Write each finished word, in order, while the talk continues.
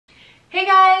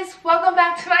guys, welcome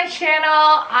back to my channel.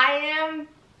 I am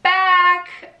back.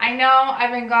 I know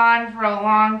I've been gone for a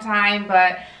long time,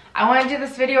 but I want to do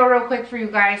this video real quick for you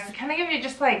guys to kind of give you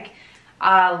just like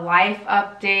a life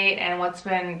update and what's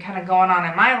been kind of going on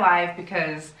in my life,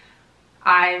 because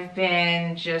I've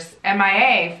been just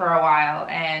MIA for a while.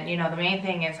 And you know, the main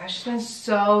thing is I've just been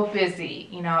so busy.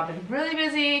 You know, I've been really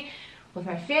busy with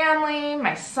my family,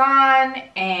 my son,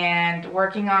 and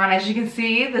working on, as you can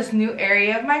see, this new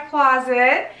area of my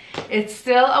closet. It's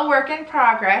still a work in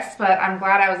progress, but I'm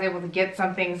glad I was able to get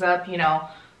some things up, you know,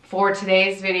 for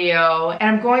today's video. And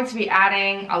I'm going to be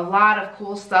adding a lot of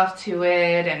cool stuff to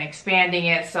it and expanding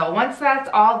it. So once that's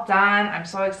all done, I'm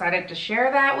so excited to share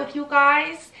that with you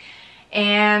guys.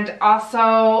 And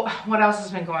also, what else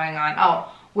has been going on?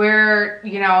 Oh, we're,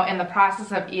 you know, in the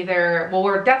process of either, well,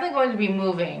 we're definitely going to be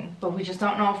moving, but we just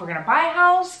don't know if we're gonna buy a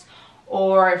house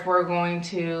or if we're going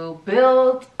to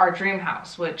build our dream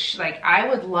house, which, like, I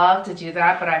would love to do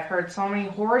that, but I've heard so many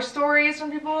horror stories from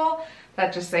people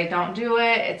that just say don't do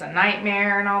it, it's a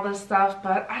nightmare and all this stuff.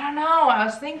 But I don't know, I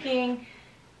was thinking,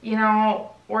 you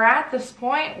know, we're at this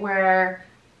point where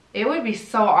it would be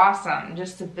so awesome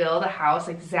just to build a house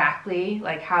exactly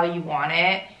like how you want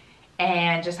it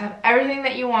and just have everything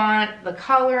that you want, the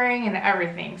coloring and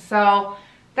everything. So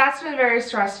that's been very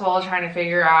stressful, trying to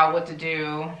figure out what to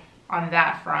do on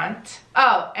that front.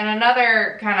 Oh, and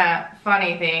another kind of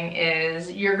funny thing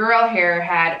is your girl here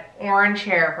had orange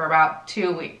hair for about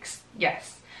 2 weeks.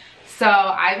 Yes. So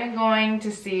I've been going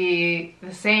to see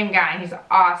the same guy, and he's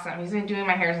awesome. He's been doing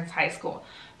my hair since high school.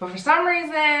 But for some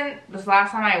reason, this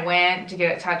last time I went to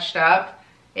get it touched up,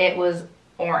 it was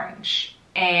orange.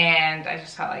 And I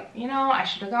just felt like, you know, I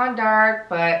should have gone dark.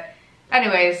 But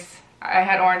anyways, I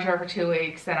had orange hair for 2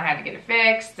 weeks, then I had to get it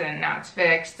fixed, and now it's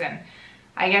fixed. And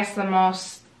I guess the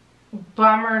most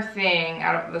bummer thing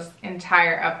out of this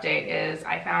entire update is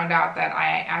I found out that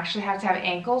I actually have to have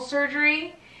ankle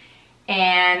surgery,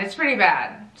 and it's pretty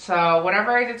bad. So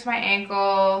whatever I did to my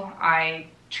ankle, I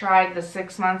tried the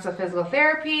 6 months of physical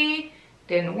therapy,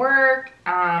 didn't work.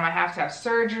 I have to have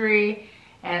surgery.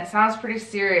 And it sounds pretty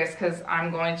serious because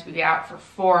I'm going to be out for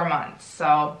 4 months.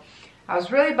 So I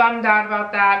was really bummed out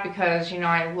about that because, you know,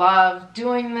 I love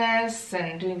doing this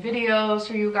and doing videos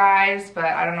for you guys, but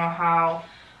I don't know how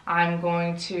I'm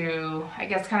going to, I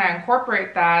guess, kind of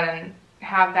incorporate that and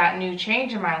have that new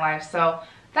change in my life. So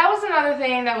that was another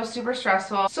thing that was super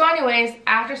stressful. So anyways,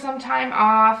 after some time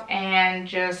off and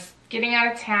just getting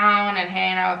out of town and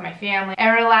hanging out with my family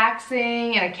and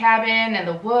relaxing in a cabin in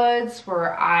the woods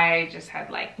where I just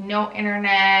had like no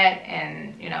internet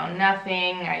and, you know,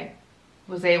 nothing, I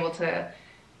was able to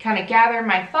kind of gather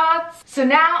my thoughts. So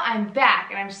now I'm back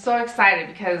and I'm so excited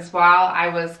because while I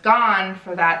was gone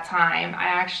for that time, I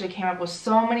actually came up with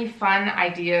so many fun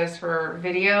ideas for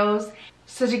videos.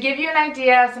 So to give you an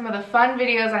idea of some of the fun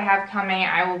videos I have coming,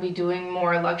 I will be doing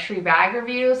more luxury bag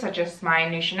reviews, such as my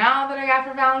new Chanel that I got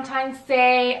for Valentine's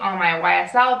Day, all my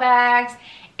YSL bags,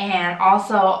 and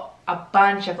also a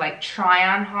bunch of like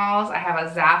try-on hauls. I have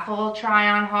a Zaful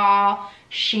try-on haul,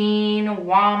 Shein,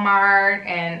 Walmart,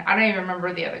 and I don't even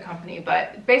remember the other company,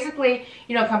 but basically,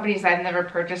 you know, companies I've never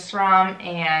purchased from.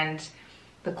 And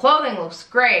the clothing looks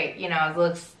great, you know, it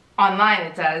looks online,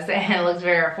 it does, and it looks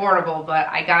very affordable, but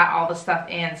I got all the stuff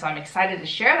in, so I'm excited to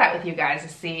share that with you guys to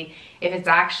see if it's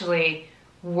actually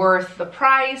worth the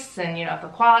price and, you know, if the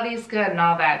quality is good and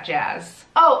all that jazz.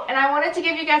 Oh, and I wanted to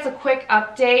give you guys a quick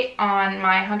update on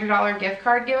my $100 gift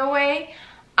card giveaway.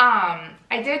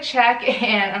 I did check,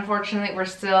 and unfortunately we're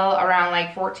still around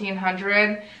like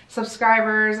 1,400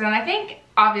 subscribers, and I think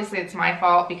obviously it's my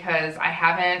fault because I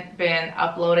haven't been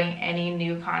uploading any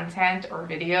new content or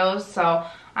videos, so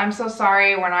I'm so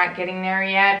sorry we're not getting there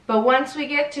yet. But once we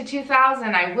get to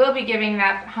 2,000, I will be giving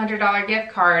that $100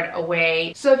 gift card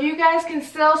away. So if you guys can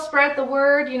still spread the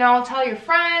word, you know, tell your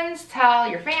friends, tell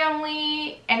your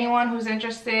family, anyone who's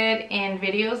interested in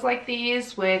videos like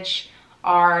these, which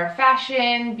are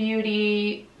fashion,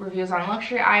 beauty, reviews on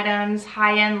luxury items,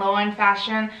 high-end, low-end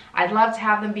fashion. I'd love to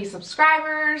have them be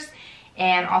subscribers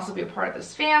and also be a part of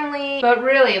this family. But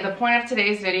really, the point of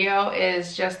today's video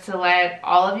is just to let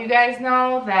all of you guys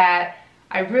know that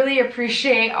I really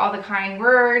appreciate all the kind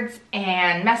words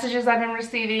and messages I've been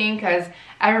receiving, because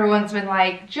everyone's been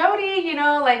like, Jodi, you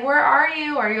know, like, where are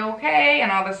you? Are you okay?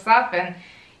 And all this stuff. And,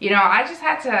 you know, I just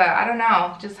had to, I don't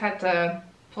know, just had to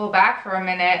pull back for a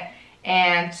minute.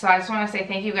 And so I just want to say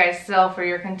thank you guys still for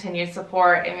your continued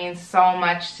support. It means so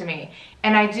much to me.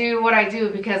 And I do what I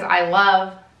do because I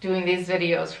love doing these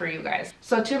videos for you guys.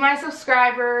 So to my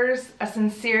subscribers, a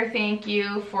sincere thank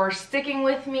you for sticking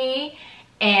with me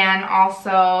and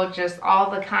also just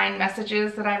all the kind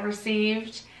messages that I've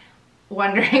received,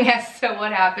 wondering as to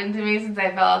what happened to me since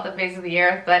I fell off the face of the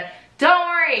earth. But don't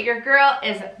worry, your girl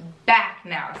is back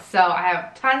now. So I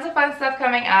have tons of fun stuff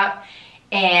coming up,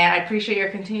 and I appreciate your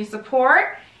continued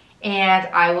support, and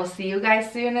I will see you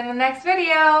guys soon in the next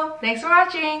video. Thanks for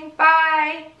watching.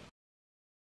 Bye.